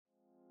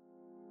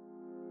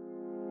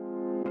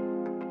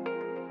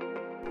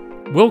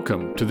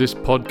Welcome to this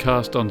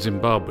podcast on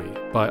Zimbabwe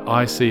by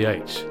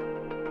ICH,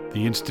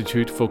 the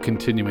Institute for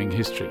Continuing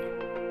History.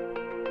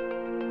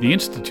 The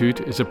Institute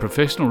is a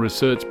professional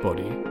research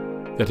body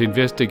that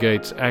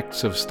investigates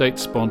acts of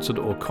state-sponsored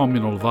or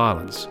communal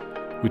violence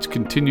which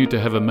continue to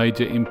have a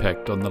major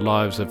impact on the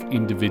lives of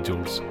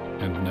individuals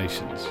and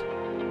nations.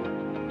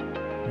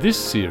 This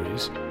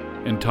series,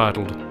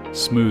 entitled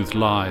Smooth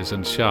Lies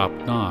and Sharp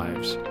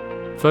Knives,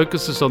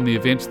 focuses on the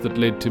events that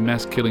led to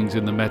mass killings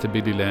in the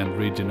Matabeleland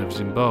region of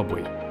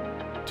Zimbabwe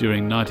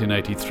during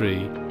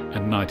 1983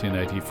 and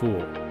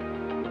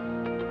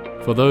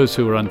 1984. For those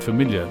who are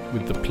unfamiliar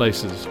with the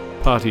places,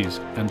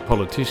 parties and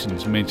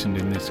politicians mentioned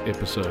in this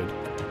episode,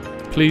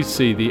 please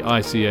see the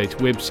ICH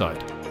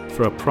website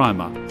for a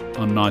primer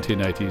on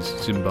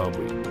 1980s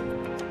Zimbabwe.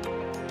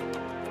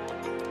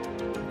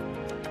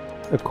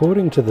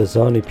 According to the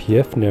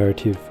ZANU-PF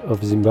narrative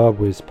of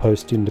Zimbabwe's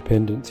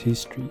post-independence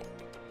history,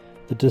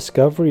 the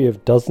discovery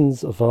of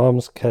dozens of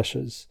arms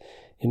caches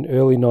in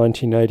early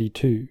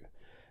 1982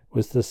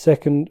 was the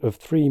second of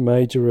three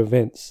major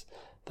events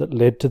that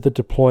led to the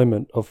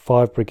deployment of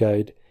 5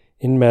 Brigade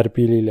in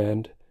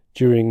Matabeleland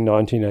during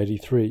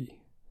 1983.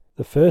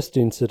 The first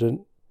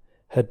incident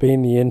had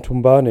been the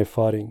Ntumbane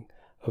fighting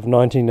of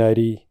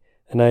 1980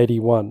 and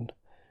 81,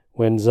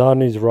 when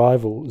ZANU's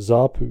rival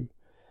ZAPU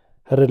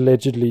had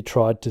allegedly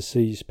tried to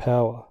seize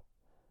power.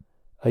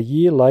 A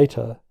year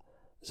later,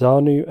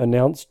 ZANU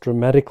announced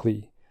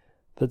dramatically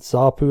that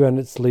ZAPU and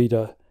its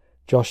leader,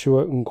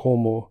 Joshua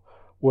Nkomo,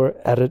 were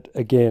at it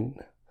again.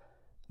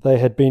 They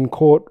had been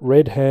caught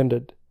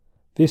red-handed,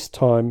 this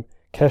time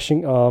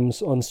caching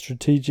arms on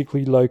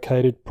strategically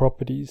located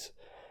properties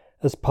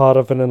as part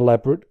of an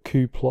elaborate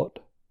coup plot.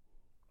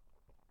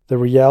 The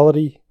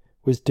reality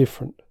was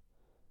different.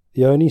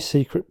 The only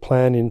secret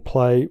plan in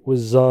play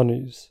was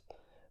ZANU's,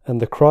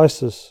 and the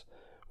crisis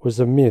was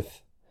a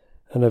myth,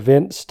 an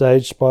event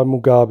staged by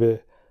Mugabe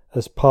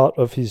as part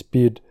of his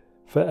bid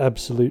for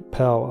absolute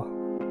power.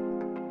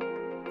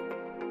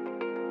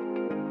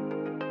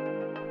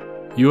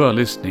 You are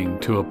listening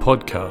to a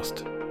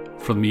podcast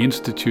from the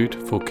Institute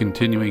for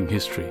Continuing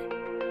History,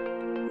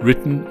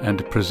 written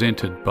and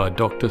presented by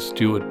Dr.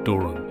 Stuart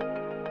Doran.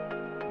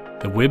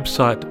 The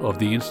website of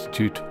the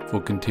Institute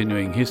for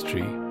Continuing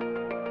History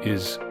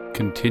is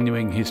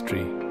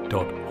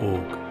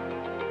continuinghistory.org.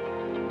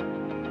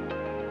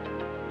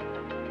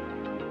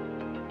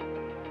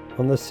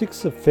 On the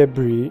 6th of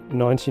February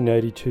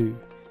 1982,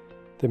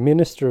 the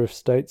Minister of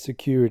State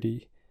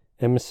Security,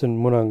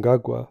 Emmerson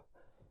Mnangagwa,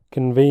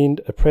 convened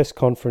a press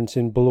conference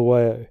in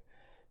Bulawayo,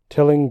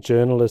 telling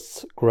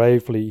journalists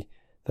gravely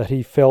that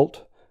he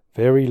felt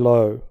very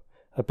low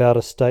about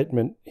a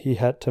statement he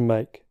had to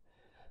make.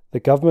 The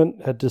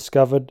government had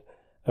discovered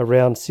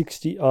around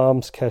 60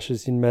 arms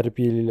caches in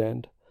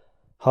Matabeleland,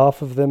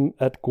 half of them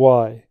at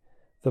Gwai,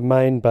 the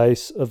main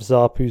base of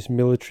ZAPU's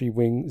military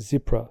wing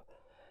ZIPRA,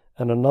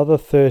 and another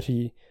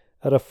 30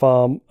 at a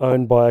farm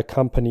owned by a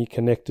company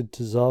connected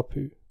to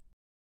ZAPU.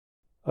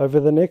 Over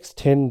the next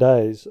 10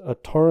 days, a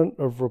torrent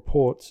of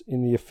reports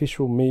in the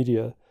official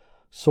media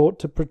sought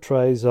to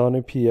portray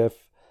ZANU-PF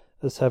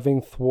as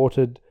having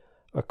thwarted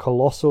a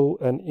colossal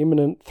and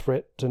imminent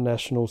threat to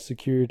national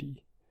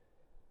security.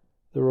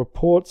 The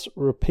reports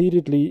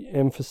repeatedly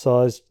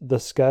emphasized the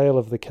scale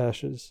of the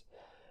caches,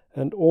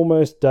 and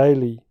almost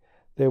daily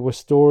there were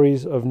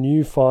stories of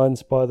new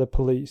finds by the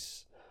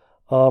police,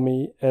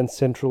 Army and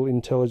Central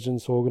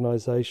Intelligence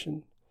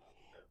Organization.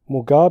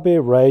 Mugabe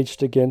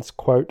raged against,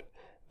 quote,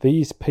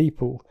 these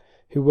people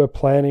who were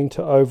planning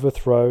to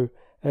overthrow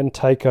and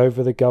take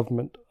over the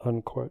government,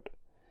 unquote.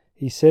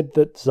 He said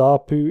that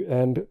ZAPU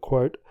and,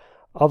 quote,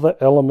 other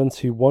elements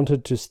who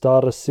wanted to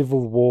start a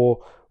civil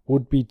war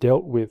would be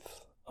dealt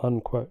with,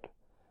 unquote.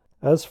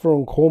 As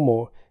for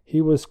Nkomo,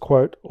 he was,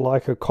 quote,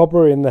 like a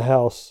cobra in the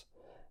house,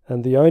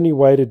 and the only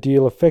way to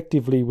deal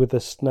effectively with a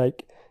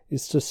snake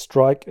is to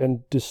strike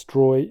and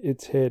destroy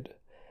its head.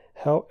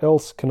 How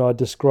else can I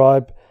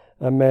describe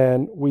a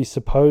man we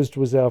supposed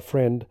was our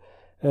friend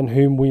and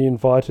whom we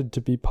invited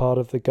to be part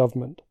of the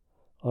government,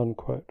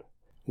 unquote.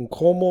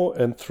 Nkomo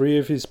and 3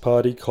 of his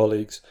party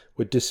colleagues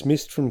were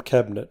dismissed from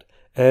cabinet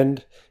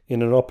and,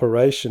 in an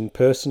operation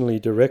personally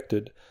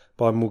directed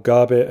by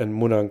Mugabe and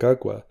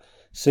Mnangagwa,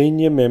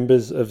 senior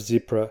members of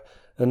ZIPRA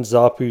and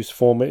ZAPU's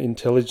former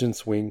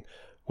intelligence wing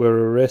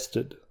were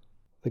arrested.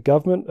 The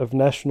government of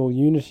national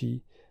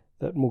unity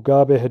that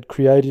Mugabe had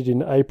created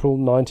in April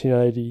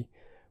 1980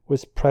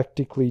 was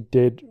practically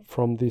dead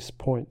from this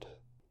point.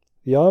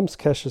 The arms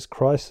caches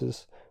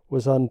crisis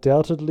was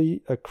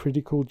undoubtedly a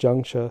critical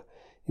juncture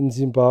in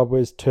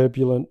Zimbabwe's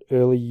turbulent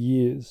early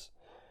years,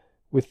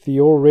 with the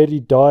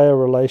already dire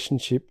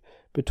relationship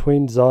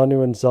between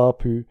ZANU and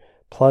ZAPU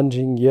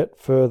plunging yet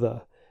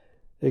further,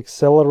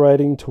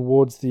 accelerating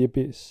towards the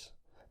abyss.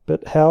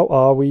 But how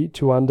are we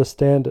to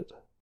understand it?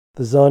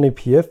 The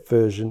ZANU-PF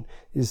version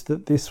is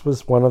that this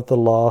was one of the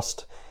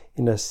last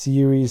in a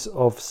series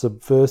of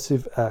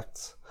subversive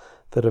acts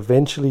that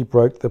eventually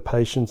broke the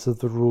patience of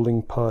the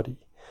ruling party,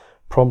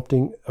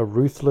 prompting a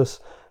ruthless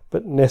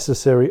but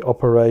necessary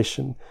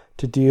operation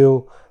to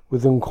deal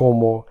with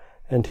Nkomo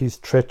and his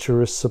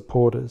treacherous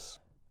supporters.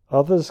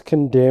 Others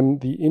condemn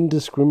the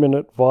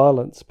indiscriminate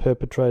violence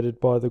perpetrated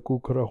by the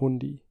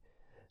Gukurahundi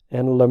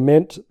and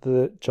lament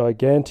the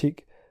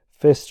gigantic,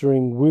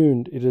 festering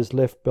wound it has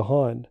left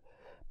behind,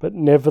 but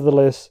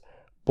nevertheless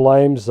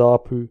blame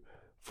ZAPU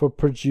for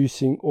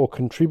producing or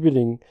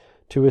contributing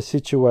to a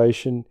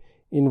situation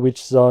in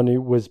which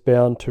ZANU was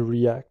bound to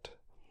react.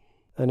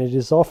 And it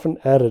is often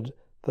added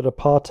that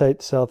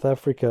apartheid South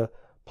Africa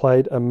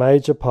played a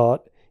major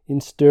part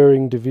in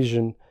stirring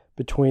division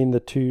between the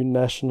two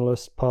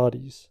nationalist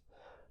parties,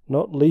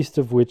 not least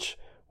of which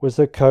was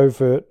a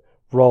covert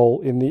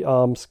role in the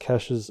arms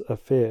caches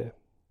affair.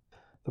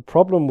 The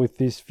problem with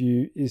this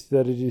view is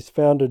that it is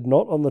founded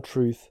not on the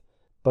truth,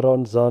 but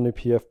on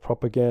ZANU-PF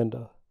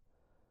propaganda.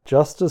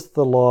 Just as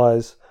the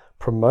lies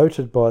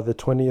promoted by the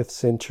 20th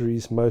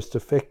century's most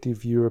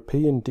effective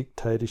European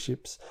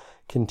dictatorships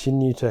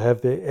continue to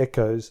have their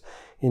echoes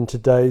in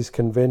today's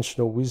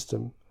conventional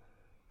wisdom,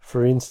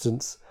 for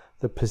instance,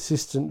 the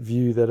persistent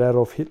view that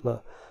Adolf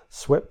Hitler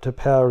swept to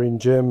power in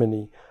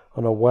Germany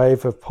on a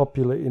wave of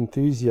popular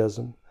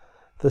enthusiasm,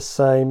 the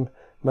same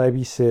may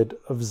be said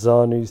of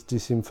ZANU's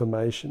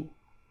disinformation.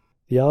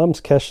 The arms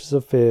caches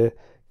affair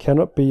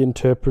cannot be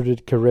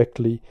interpreted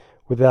correctly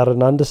without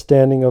an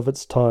understanding of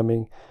its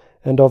timing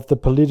and of the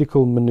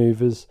political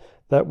manoeuvres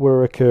that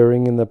were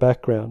occurring in the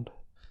background.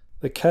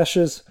 The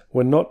caches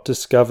were not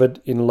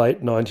discovered in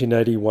late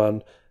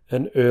 1981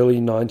 and early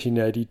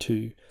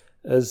 1982,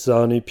 as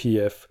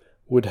ZANU-PF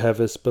would have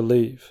us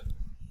believe.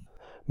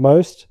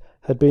 Most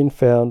had been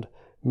found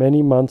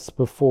many months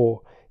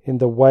before in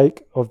the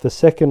wake of the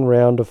second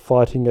round of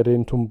fighting at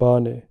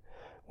Ntumbane,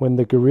 when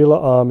the guerrilla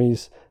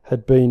armies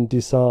had been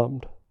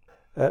disarmed.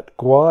 At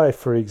Gwai,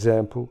 for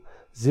example,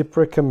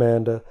 ZIPRA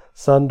commander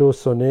Sando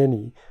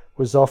Soneni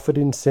was offered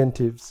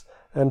incentives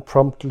and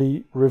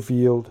promptly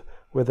revealed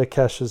where the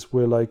caches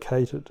were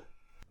located.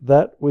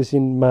 That was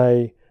in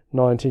May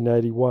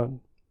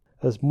 1981.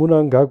 As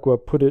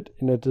Mnangagwa put it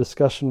in a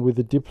discussion with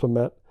a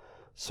diplomat,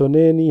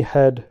 Soneni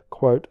had,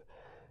 quote,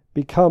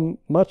 become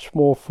much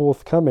more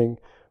forthcoming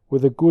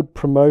with a good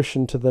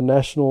promotion to the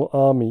National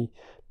Army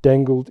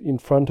dangled in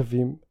front of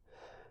him,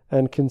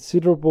 and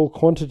considerable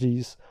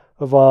quantities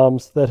of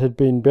arms that had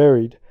been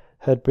buried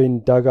had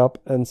been dug up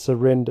and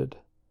surrendered,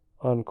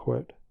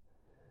 unquote.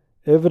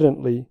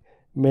 Evidently,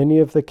 many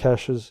of the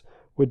caches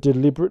were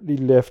deliberately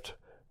left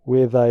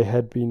where they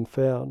had been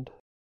found.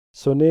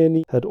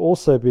 Soneni had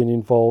also been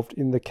involved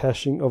in the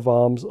caching of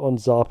arms on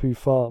ZAPU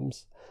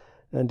farms,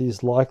 and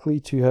is likely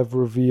to have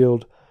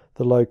revealed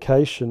the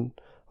location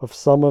of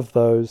some of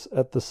those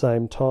at the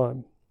same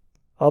time.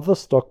 Other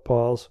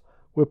stockpiles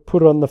were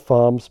put on the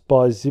farms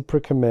by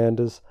ZIPRA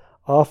commanders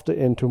after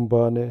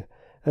Ntumbane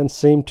and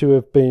seem to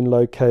have been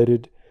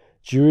located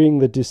during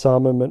the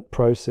disarmament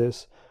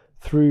process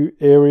through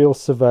aerial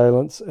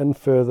surveillance and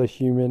further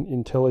human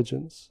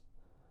intelligence.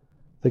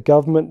 The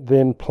government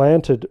then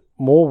planted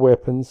more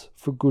weapons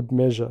for good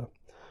measure.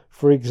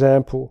 For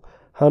example,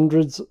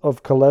 hundreds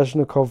of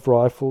Kalashnikov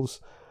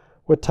rifles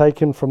were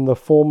taken from the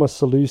former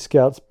Selous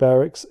Scouts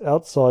barracks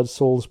outside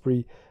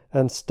Salisbury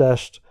and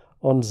stashed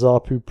on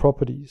ZAPU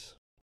properties.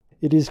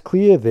 It is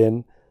clear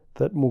then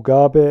that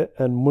Mugabe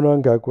and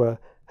Mnangagwa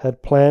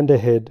had planned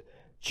ahead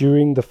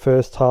during the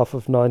first half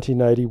of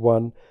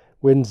 1981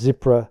 when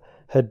ZIPRA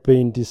had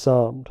been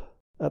disarmed.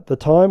 At the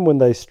time when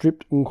they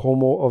stripped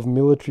Nkomo of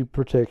military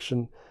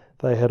protection,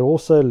 they had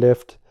also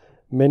left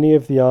many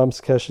of the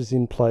arms caches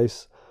in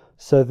place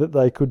so that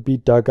they could be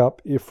dug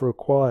up if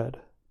required.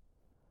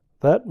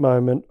 That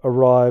moment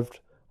arrived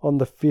on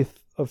the 5th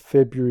of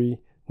February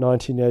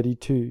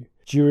 1982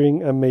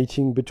 during a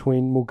meeting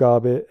between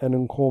Mugabe and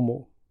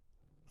Nkomo.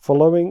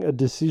 Following a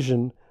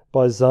decision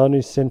by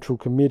ZANU's Central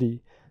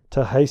Committee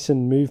to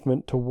hasten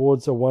movement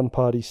towards a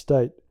one-party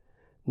state,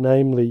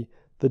 namely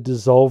the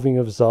dissolving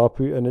of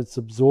ZAPU and its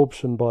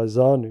absorption by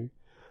ZANU,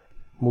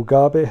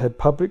 Mugabe had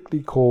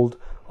publicly called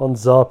on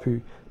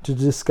ZAPU to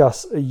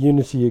discuss a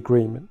unity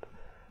agreement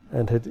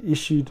and had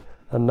issued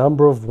a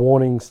number of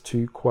warnings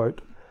to,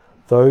 quote,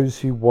 those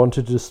who want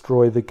to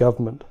destroy the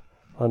government,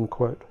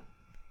 unquote.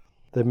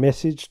 The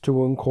message to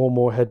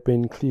Nkomo had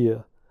been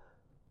clear.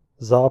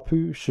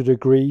 ZAPU should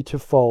agree to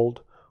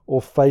fold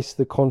or face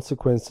the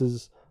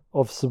consequences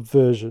of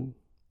subversion.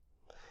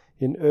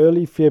 In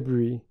early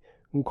February,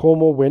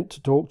 Nkomo went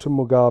to talk to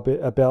Mugabe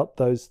about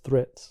those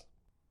threats.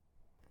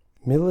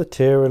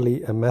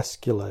 Militarily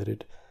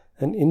emasculated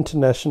and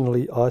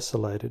internationally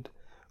isolated,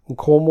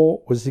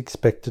 Nkomo was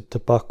expected to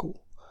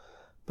buckle.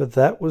 But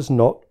that was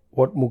not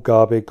what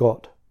Mugabe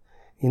got.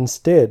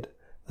 Instead,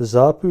 the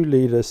ZAPU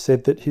leader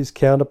said that his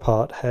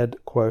counterpart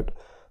had, quote,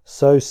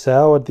 so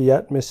soured the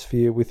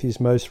atmosphere with his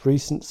most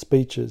recent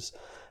speeches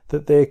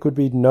that there could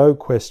be no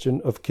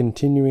question of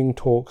continuing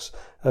talks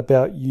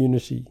about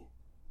unity,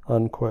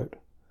 unquote.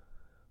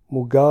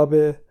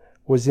 Mugabe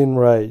was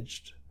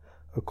enraged.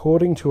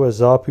 According to a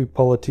ZAPU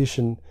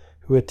politician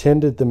who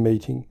attended the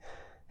meeting,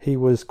 he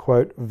was,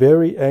 quote,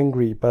 very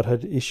angry but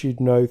had issued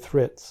no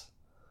threats.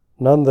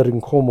 None that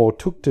Nkomo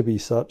took to be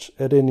such,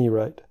 at any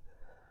rate.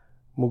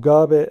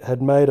 Mugabe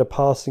had made a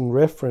passing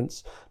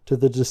reference to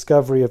the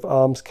discovery of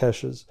arms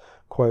caches,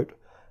 quote,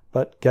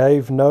 but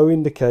gave no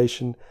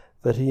indication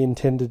that he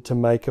intended to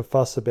make a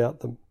fuss about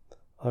them,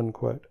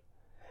 unquote.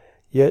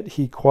 Yet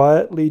he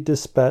quietly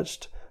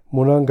dispatched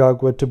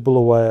Mnangagwa to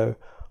Bulawayo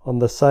on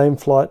the same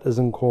flight as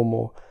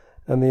Nkomo,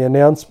 and the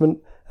announcement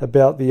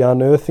about the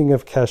unearthing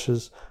of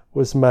caches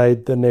was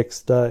made the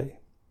next day.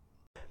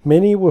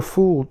 Many were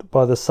fooled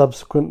by the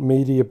subsequent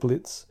media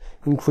blitz,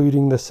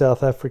 including the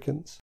South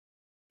Africans.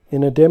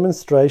 In a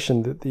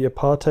demonstration that the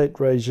apartheid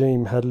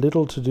regime had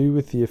little to do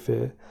with the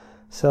affair,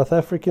 South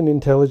African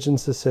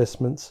intelligence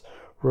assessments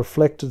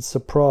reflected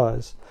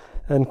surprise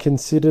and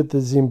considered the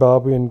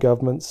Zimbabwean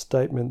government's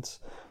statements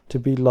to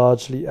be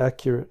largely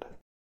accurate.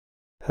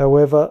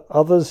 However,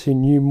 others who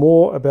knew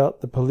more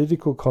about the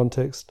political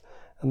context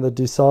and the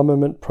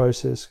disarmament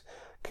process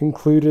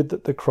concluded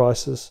that the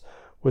crisis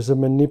was a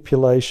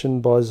manipulation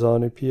by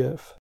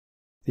ZANU-PF.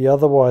 The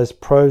otherwise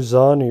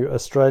pro-ZANU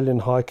Australian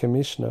High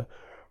Commissioner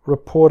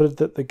reported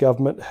that the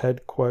government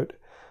had, quote,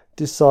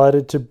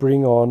 decided to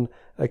bring on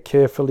a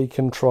carefully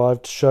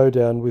contrived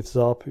showdown with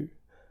ZAPU.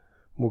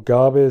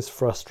 Mugabe's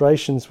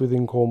frustrations with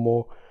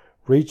Nkomo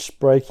reached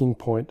breaking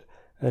point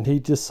and he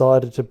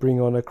decided to bring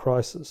on a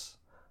crisis,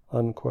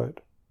 unquote.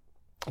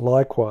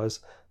 Likewise,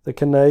 the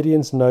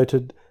Canadians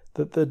noted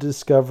that the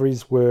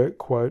discoveries were,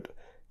 quote,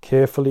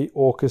 carefully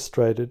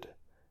orchestrated,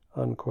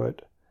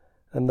 unquote,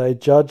 and they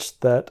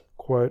judged that,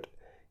 quote,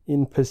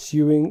 in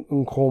pursuing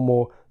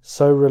Nkomo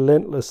so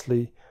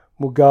relentlessly,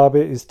 Mugabe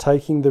is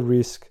taking the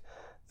risk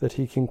that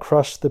he can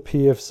crush the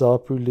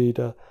PF-ZAPU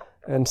leader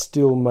and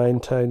still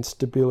maintain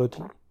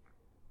stability,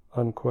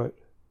 unquote.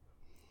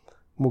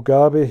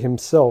 Mugabe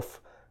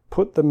himself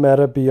put the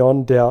matter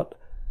beyond doubt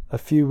a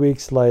few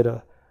weeks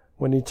later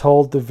when he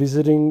told the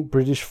visiting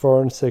British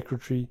Foreign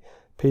Secretary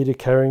Peter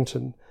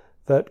Carrington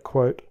that,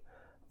 quote,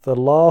 the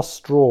last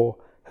straw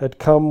had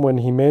come when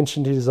he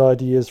mentioned his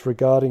ideas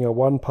regarding a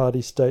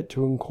one-party state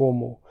to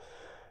Nkomo,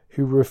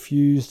 who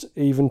refused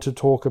even to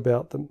talk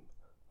about them,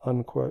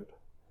 unquote.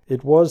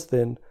 It was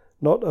then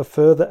not a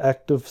further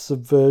act of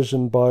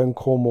subversion by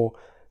Nkomo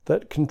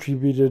that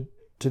contributed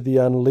to the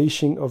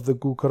unleashing of the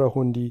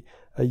Gukurahundi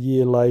a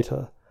year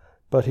later,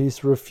 but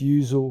his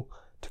refusal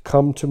to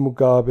come to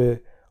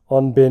Mugabe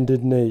on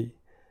bended knee,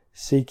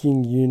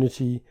 seeking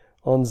unity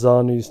on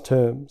ZANU's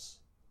terms.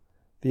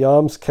 The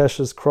arms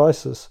caches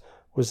crisis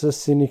was a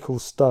cynical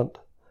stunt,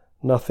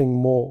 nothing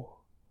more.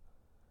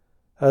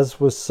 As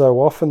was so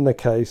often the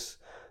case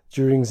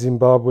during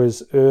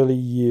Zimbabwe's early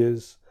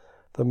years,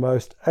 the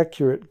most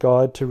accurate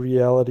guide to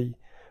reality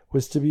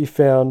was to be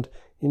found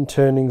in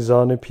turning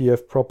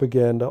ZANU-PF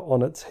propaganda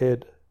on its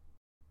head.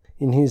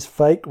 In his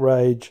fake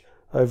rage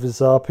over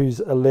ZAPU's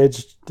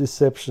alleged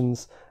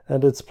deceptions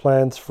and its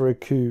plans for a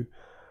coup,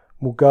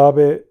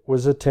 Mugabe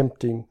was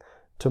attempting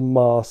to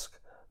mask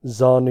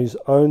ZANU's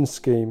own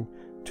scheme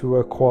to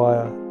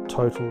acquire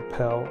total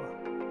power.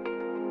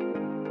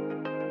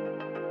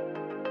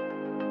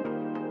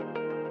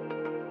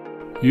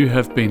 You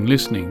have been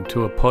listening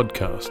to a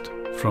podcast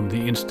from the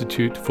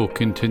Institute for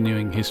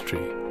Continuing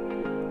History,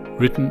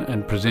 written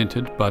and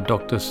presented by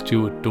Dr.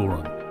 Stuart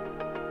Doran.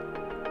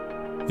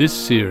 This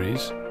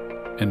series,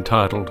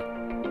 entitled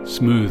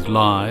Smooth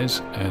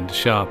Lies and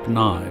Sharp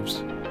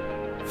Knives,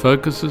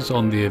 focuses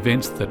on the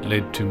events that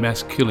led to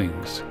mass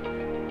killings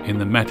in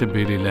the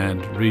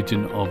Matabeleland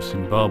region of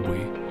Zimbabwe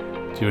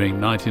during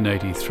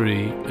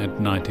 1983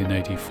 and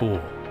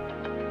 1984.